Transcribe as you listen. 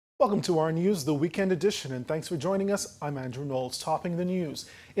Welcome to our news, the weekend edition, and thanks for joining us. I'm Andrew Knowles, topping the news.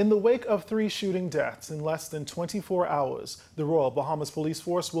 In the wake of 3 shooting deaths in less than 24 hours, the Royal Bahamas Police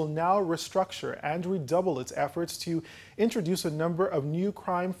Force will now restructure and redouble its efforts to introduce a number of new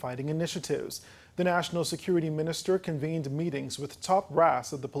crime-fighting initiatives. The National Security Minister convened meetings with top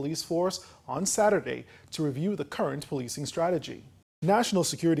brass of the police force on Saturday to review the current policing strategy. National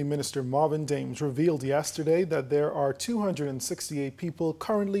Security Minister Marvin Dames revealed yesterday that there are 268 people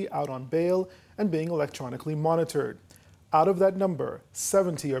currently out on bail and being electronically monitored. Out of that number,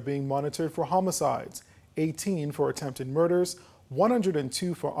 70 are being monitored for homicides, 18 for attempted murders,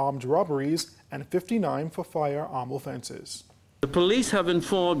 102 for armed robberies, and 59 for firearm offenses. The police have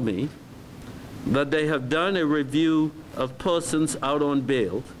informed me that they have done a review of persons out on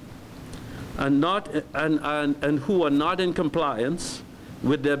bail and who are not in compliance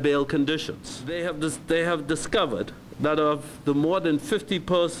with their bail conditions. They have discovered that of the more than 50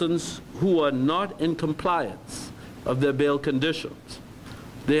 persons who are not in compliance of their bail conditions,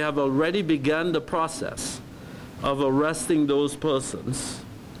 they have already begun the process of arresting those persons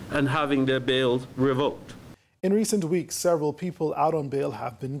and having their bail revoked. In recent weeks, several people out on bail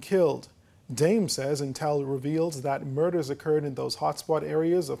have been killed. Dames says intel reveals that murders occurred in those hotspot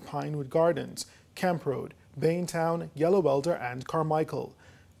areas of Pinewood Gardens, Kemp Road, Baintown, Yellow Elder, and Carmichael.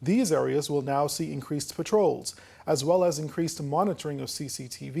 These areas will now see increased patrols, as well as increased monitoring of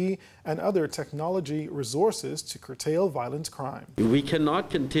CCTV and other technology resources to curtail violent crime. We cannot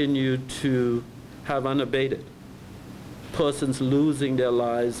continue to have unabated persons losing their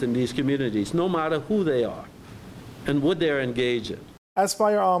lives in these communities, no matter who they are and what they're engaged in. As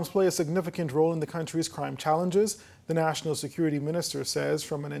firearms play a significant role in the country's crime challenges, the National Security Minister says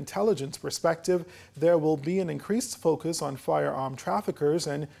from an intelligence perspective, there will be an increased focus on firearm traffickers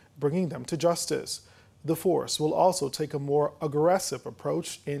and bringing them to justice. The force will also take a more aggressive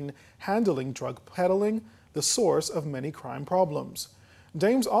approach in handling drug peddling, the source of many crime problems.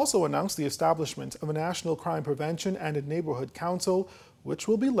 Dames also announced the establishment of a National Crime Prevention and a Neighborhood Council, which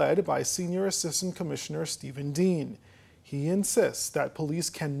will be led by Senior Assistant Commissioner Stephen Dean. He insists that police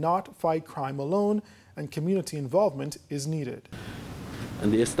cannot fight crime alone and community involvement is needed.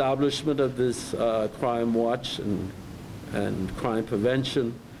 And the establishment of this Crime Watch and Crime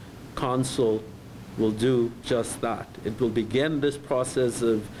Prevention Council will do just that. It will begin this process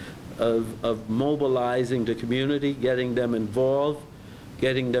of mobilizing the community, getting them involved,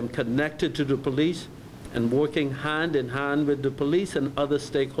 getting them connected to the police, and working hand in hand with the police and other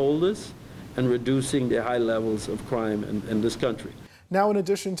stakeholders and reducing the high levels of crime in this country. Now, in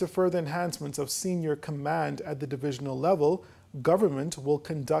addition to further enhancements of senior command at the divisional level, government will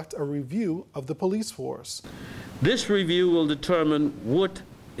conduct a review of the police force. This review will determine what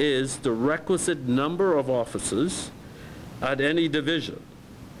is the requisite number of officers at any division,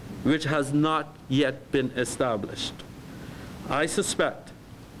 which has not yet been established. I suspect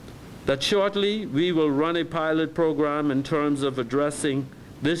that shortly we will run a pilot program in terms of addressing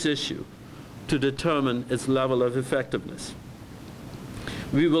this issue to determine its level of effectiveness.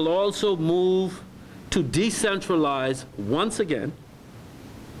 We will also move to decentralize, once again,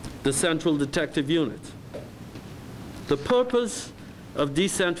 the Central Detective Unit. The purpose of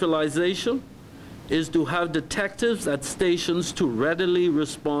decentralization is to have detectives at stations to readily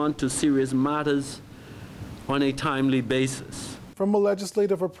respond to serious matters on a timely basis. From a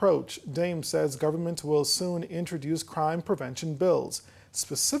legislative approach, Dames says government will soon introduce crime prevention bills,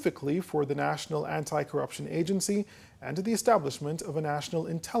 specifically for the National Anti-Corruption Agency and the establishment of a National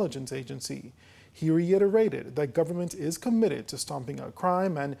Intelligence Agency. He reiterated that government is committed to stomping out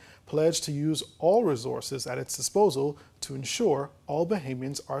crime and pledged to use all resources at its disposal to ensure all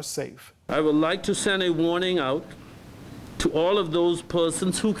Bahamians are safe. I would like to send a warning out to all of those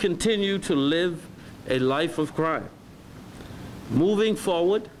persons who continue to live a life of crime. Moving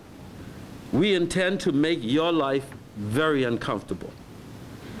forward, we intend to make your life very uncomfortable.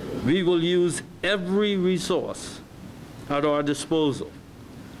 We will use every resource at our disposal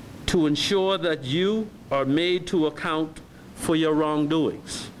to ensure that you are made to account for your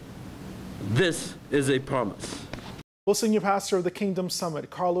wrongdoings. This is a promise. Well, Senior Pastor of the Kingdom Summit,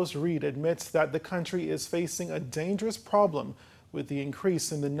 Carlos Reed, admits that the country is facing a dangerous problem with the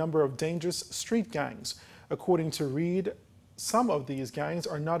increase in the number of dangerous street gangs. According to Reed, some of these gangs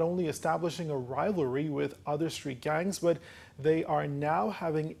are not only establishing a rivalry with other street gangs, but they are now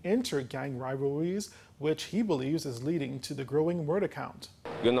having inter-gang rivalries, which he believes is leading to the growing murder count.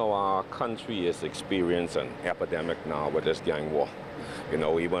 You know, our country is experiencing an epidemic now with this gang war. You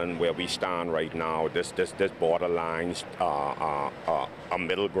know, even where we stand right now, this borderlines a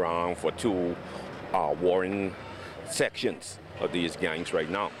middle ground for two warring sections. of these gangs right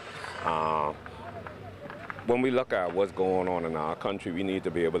now. When we look at what's going on in our country, we need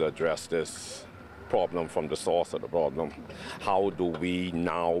to be able to address this problem from the source of the problem. How do we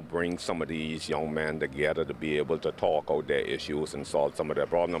now bring some of these young men together to be able to talk out their issues and solve some of their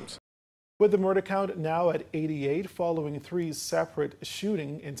problems? With the murder count now at 88 following 3 separate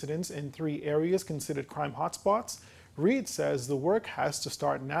shooting incidents in 3 areas considered crime hotspots, Reed says the work has to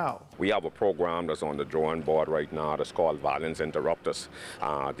start now. We have a program that's on the drawing board right now that's called Violence Interrupters.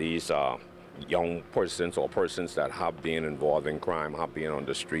 These are young persons or persons that have been involved in crime, have been on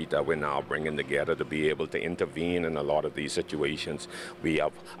the street, that we're now bringing together to be able to intervene in a lot of these situations. We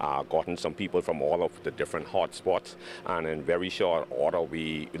have gotten some people from all of the different hotspots, and in very short order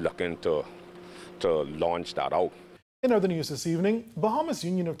we looking to launch that out. In other news this evening, Bahamas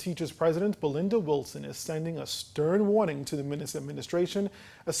Union of Teachers President Belinda Wilson is sending a stern warning to the Minnis administration,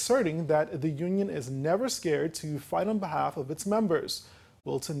 asserting that the union is never scared to fight on behalf of its members.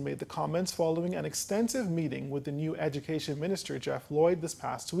 Wilson made the comments following an extensive meeting with the new Education Minister, Jeff Lloyd, this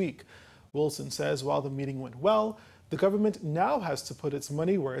past week. Wilson says while the meeting went well, the government now has to put its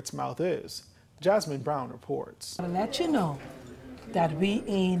money where its mouth is. Jasmine Brown reports. I'll let you know that we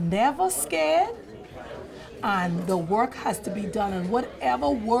ain't never scared, and the work has to be done, and whatever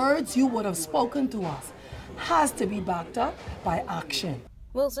words you would have spoken to us has to be backed up by action.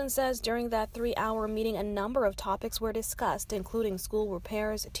 Wilson says during that 3-hour meeting, a number of topics were discussed, including school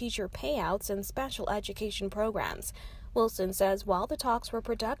repairs, teacher payouts, and special education programs. Wilson says while the talks were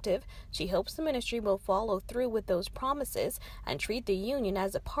productive, she hopes the ministry will follow through with those promises and treat the union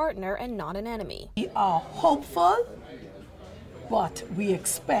as a partner and not an enemy. We are hopeful, but we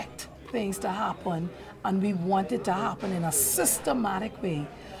expect things to happen, and we want it to happen in a systematic way,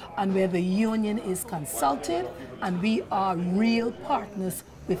 and where the union is consulted and we are real partners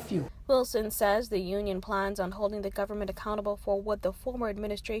with you. Wilson says the union plans on holding the government accountable for what the former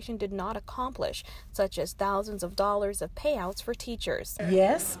administration did not accomplish, such as thousands of dollars of payouts for teachers.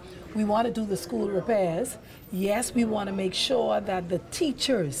 Yes, we want to do the school repairs. Yes, we want to make sure that the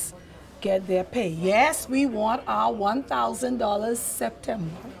teachers get their pay. Yes, we want our $1,000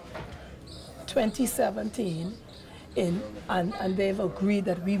 September 2017 and they've agreed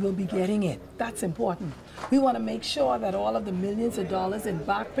that we will be getting it. That's important. We want to make sure that all of the millions of dollars in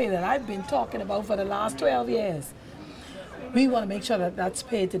back pay that I've been talking about for the last 12 years, we want to make sure that that's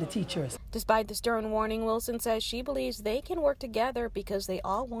paid to the teachers. Despite the stern warning, Wilson says she believes they can work together because they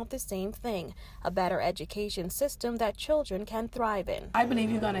all want the same thing, a better education system that children can thrive in. I believe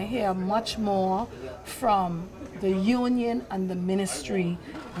you're going to hear much more from the union and the ministry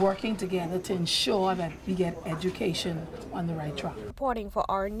working together to ensure that we get education on the right track. Reporting for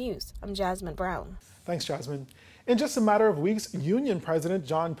our News, I'm Jasmine Brown. Thanks, Jasmine. In just a matter of weeks, Union President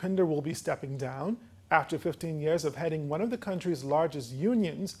John Pinder will be stepping down. After 15 years of heading one of the country's largest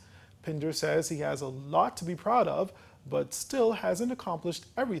unions, Pinder says he has a lot to be proud of, but still hasn't accomplished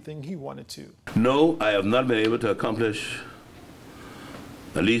everything he wanted to. No, I have not been able to accomplish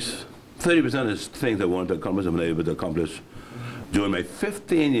at least 30% of the things I wanted to accomplish. I've been able to accomplish during my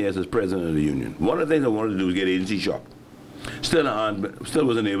 15 years as president of the union. One of the things I wanted to do was get agency shop. Still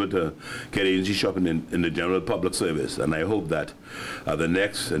wasn't able to get agency shopping in the general public service, and I hope that the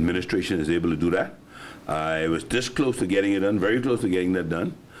next administration is able to do that. I was this close to getting it done, very close to getting that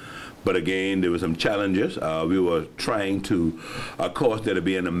done. But again, there were some challenges. We were trying to, of course, there to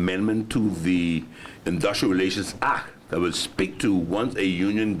be an amendment to the Industrial Relations Act that would speak to once a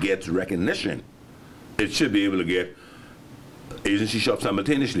union gets recognition, it should be able to get agency shop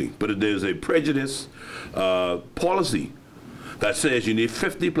simultaneously. But there's a prejudice policy that says you need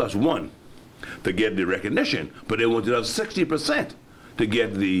 50 plus 1 to get the recognition, but they want to have 60% to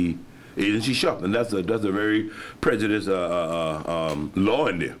get the agency shop, and that's a very prejudiced law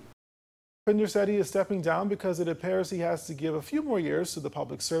in there. Pinder said he is stepping down because it appears he has to give a few more years to the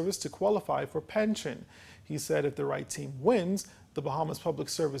public service to qualify for pension. He said if the right team wins, the Bahamas Public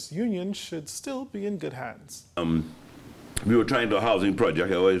Service Union should still be in good hands. We were trying to do a housing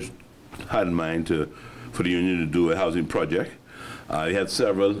project. I always had in mind for the union to do a housing project. We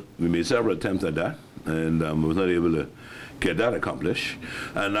made several attempts at that, and was not able to get that accomplished.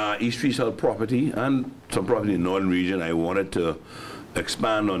 And East Street South property and some property in the northern region, I wanted to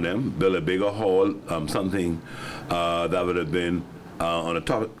expand on them, build a bigger hall, something that would have been on the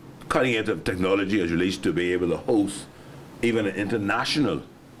top cutting edge of technology as relates to be able to host even an international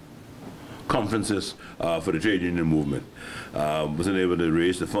conferences for the trade union movement. Wasn't able to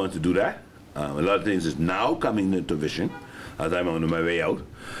raise the funds to do that. A lot of things is now coming into vision as I'm on my way out.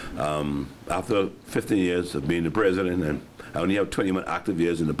 After 15 years of being the president and I only have 21 active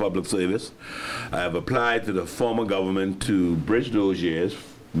years in the public service. I have applied to the former government to bridge those years,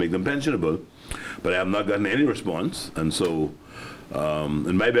 make them pensionable, but I have not gotten any response. And so,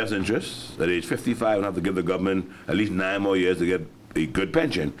 in my best interest, at age 55, I have to give the government at least 9 more years to get a good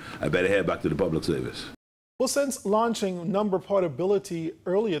pension. I better head back to the public service. Well, since launching number portability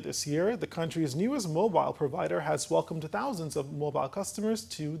earlier this year, the country's newest mobile provider has welcomed thousands of mobile customers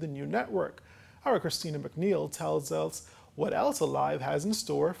to the new network. Our Christina McNeil tells us what else Alive has in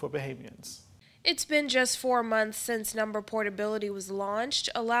store for Bahamians. It's been just 4 months since number portability was launched,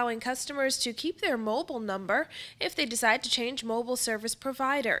 allowing customers to keep their mobile number if they decide to change mobile service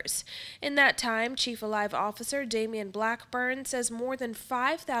providers. In that time, Chief Alive Officer Damian Blackburn says more than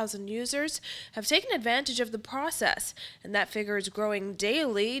 5,000 users have taken advantage of the process, and that figure is growing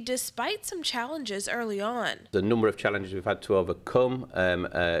daily despite some challenges early on. The number of challenges we've had to overcome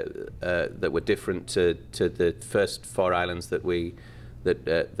that were different to the first 4 islands that we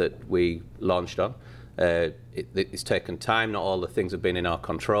launched on. It's taken time. Not all the things have been in our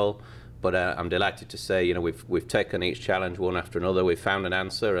control, but I'm delighted to say, you know, we've taken each challenge one after another. We've found an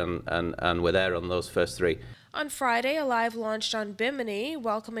answer, and we're there on those first 3. On Friday, Alive launched on Bimini,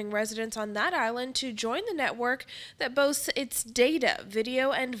 welcoming residents on that island to join the network that boasts its data,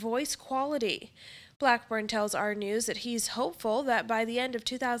 video, and voice quality. Blackburn tells our news that he's hopeful that by the end of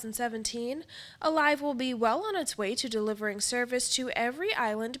 2017, Alive will be well on its way to delivering service to every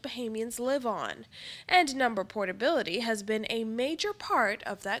island Bahamians live on. And number portability has been a major part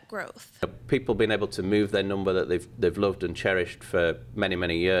of that growth. People being able to move their number that they've loved and cherished for many,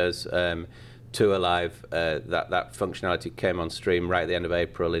 many years to Alive, that functionality came on stream right at the end of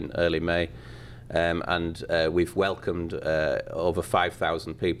April, in early May. And we've welcomed over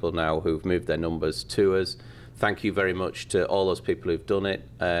 5,000 people now who've moved their numbers to us. Thank you very much to all those people who've done it.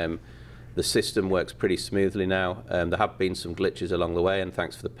 The system works pretty smoothly now. There have been some glitches along the way, and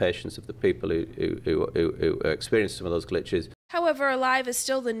thanks for the patience of the people who experienced some of those glitches. However, Alive is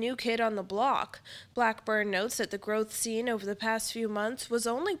still the new kid on the block. Blackburn notes that the growth seen over the past few months was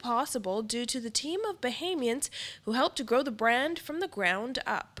only possible due to the team of Bahamians who helped to grow the brand from the ground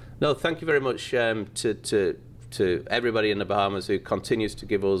up. No, thank you very much to everybody in the Bahamas who continues to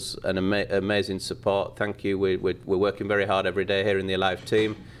give us an amazing support. Thank you. We're working very hard every day here in the Alive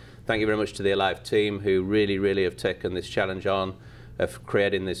team. Thank you very much to the Alive team who really have taken this challenge on of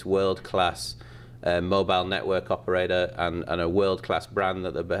creating this world-class mobile network operator and a world-class brand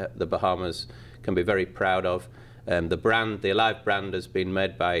that the Bahamas can be very proud of. The Alive brand has been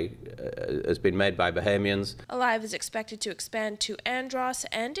made by Bahamians. Alive is expected to expand to Andros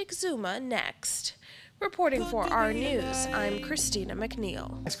and Exuma next. Reporting for our news, I'm Christina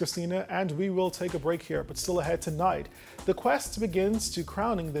McNeil. Thanks, Christina, and we will take a break here, but still ahead tonight. The quest begins to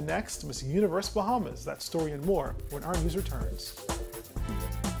crowning the next Miss Universe Bahamas. That story and more when our news returns.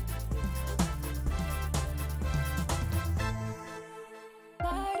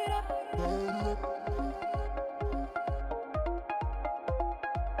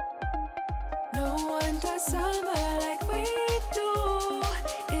 No one does summer like we do.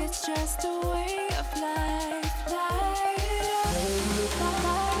 It's just a way of life. Light it up.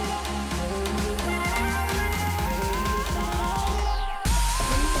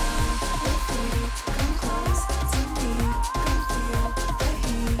 Come close to me. Come feel the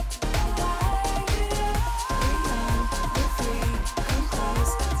heat. Light it up. We're free. Come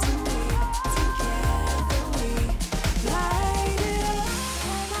close to me. Together we light it up.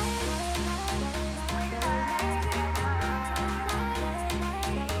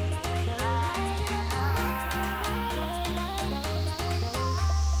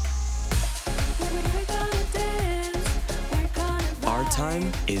 Our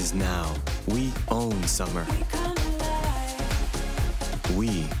time is now. We own summer.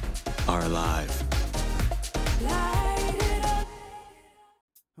 We are alive.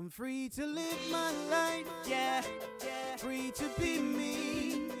 I'm free to live my life, yeah. Free to be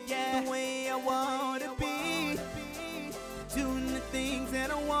me, yeah. The way I wanna be. Doing the things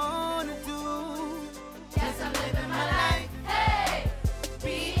that I wanna do. Yes, I'm living my life. Hey,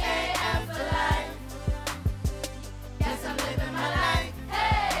 BAF for life. Yes, I'm living my life.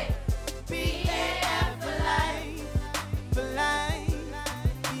 Hey, BAF for life. For life,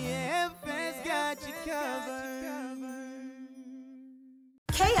 BAF has got you covered.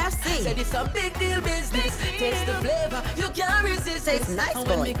 KFC. Said it's a big deal business. Taste the flavor, you can't resist. Tastes nice, and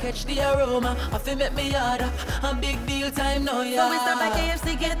when boy. me catch the aroma, I feel make me yard up. A big deal time now, yeah. So we stop at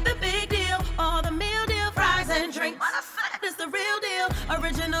KFC, get the big deal. All the meal deal, fries and drinks. This the real deal.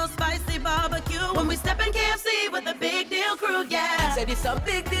 Original spicy barbecue. When we step in KFC with a big deal crew, yeah. Said it's a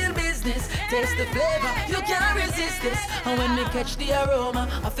big deal business. Taste the flavor, you can't resist this. And when me catch the aroma,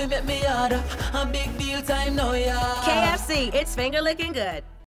 I feel make me hard up. A big deal time now, yeah. KFC, it's finger licking good.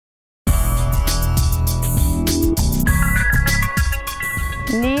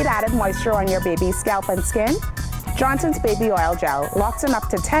 Need added moisture on your baby's scalp and skin? Johnson's Baby Oil Gel locks in up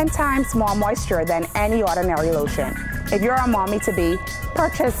to 10 times more moisture than any ordinary lotion. If you're a mommy-to-be,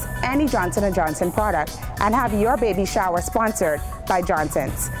 purchase any Johnson & Johnson product and have your baby shower sponsored by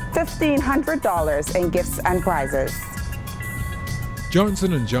Johnson's. $1,500 in gifts and prizes.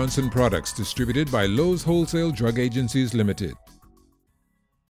 Johnson & Johnson products distributed by Lowe's Wholesale Drug Agencies Limited.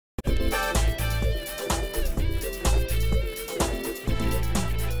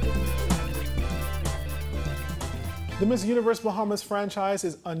 The Miss Universe Bahamas franchise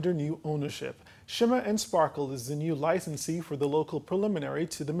is under new ownership. Shimmer and Sparkle is the new licensee for the local preliminary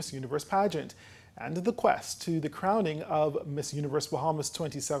to the Miss Universe pageant. And the quest to the crowning of Miss Universe Bahamas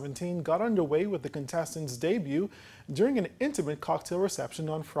 2017 got underway with the contestants' debut during an intimate cocktail reception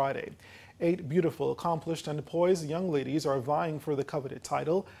on Friday. 8 beautiful, accomplished, and poised young ladies are vying for the coveted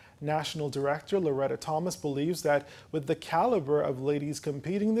title. National Director Loretta Thomas believes that with the caliber of ladies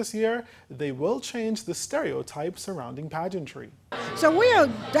competing this year, they will change the stereotypes surrounding pageantry. So we are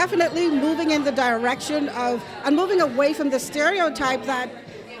definitely moving in the direction of, and moving away from the stereotype that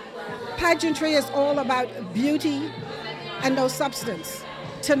pageantry is all about beauty and no substance.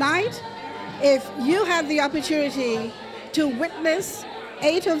 Tonight, if you have the opportunity to witness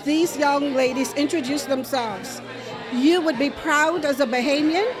 8 of these young ladies introduce themselves, you would be proud as a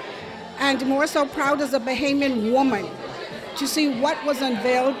Bahamian, and more so proud as a Bahamian woman, to see what was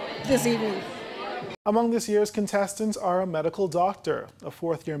unveiled this evening. Among this year's contestants are a medical doctor, a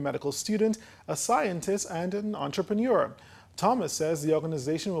 4th-year medical student, a scientist, and an entrepreneur. Thomas says the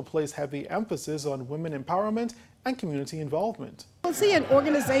organization will place heavy emphasis on women empowerment and community involvement. We'll see an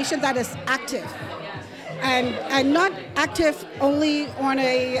organization that is active, and not active only on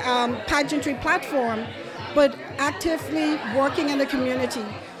a pageantry platform, but actively working in the community,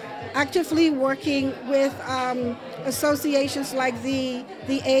 actively working with associations like the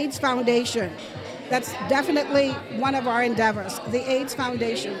AIDS Foundation. That's definitely one of our endeavors, the AIDS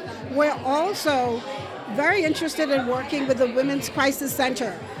Foundation. We're also very interested in working with the Women's Crisis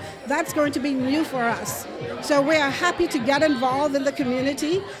Center. That's going to be new for us. So we are happy to get involved in the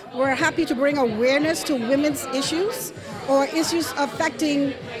community. We're happy to bring awareness to women's issues or issues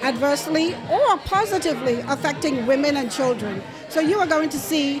affecting adversely or positively affecting women and children. So you are going to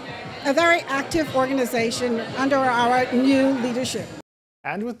see a very active organization under our new leadership.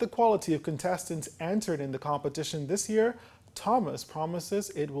 And with the quality of contestants entered in the competition this year, Thomas promises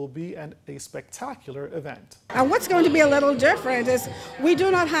it will be a spectacular event. And what's going to be a little different is we do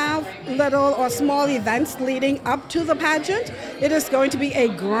not have little or small events leading up to the pageant. It is going to be a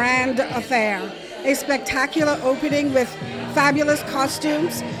grand affair, a spectacular opening with fabulous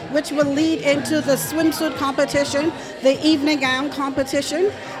costumes, which will lead into the swimsuit competition, the evening gown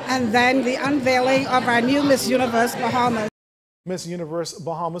competition, and then the unveiling of our new Miss Universe Bahamas. Miss Universe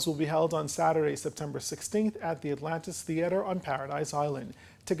Bahamas will be held on Saturday, September 16th at the Atlantis Theater on Paradise Island.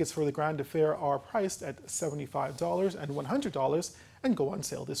 Tickets for the Grand Affair are priced at $75 and $100 and go on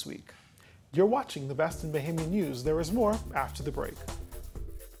sale this week. You're watching the best in Bahamian news. There is more after the break.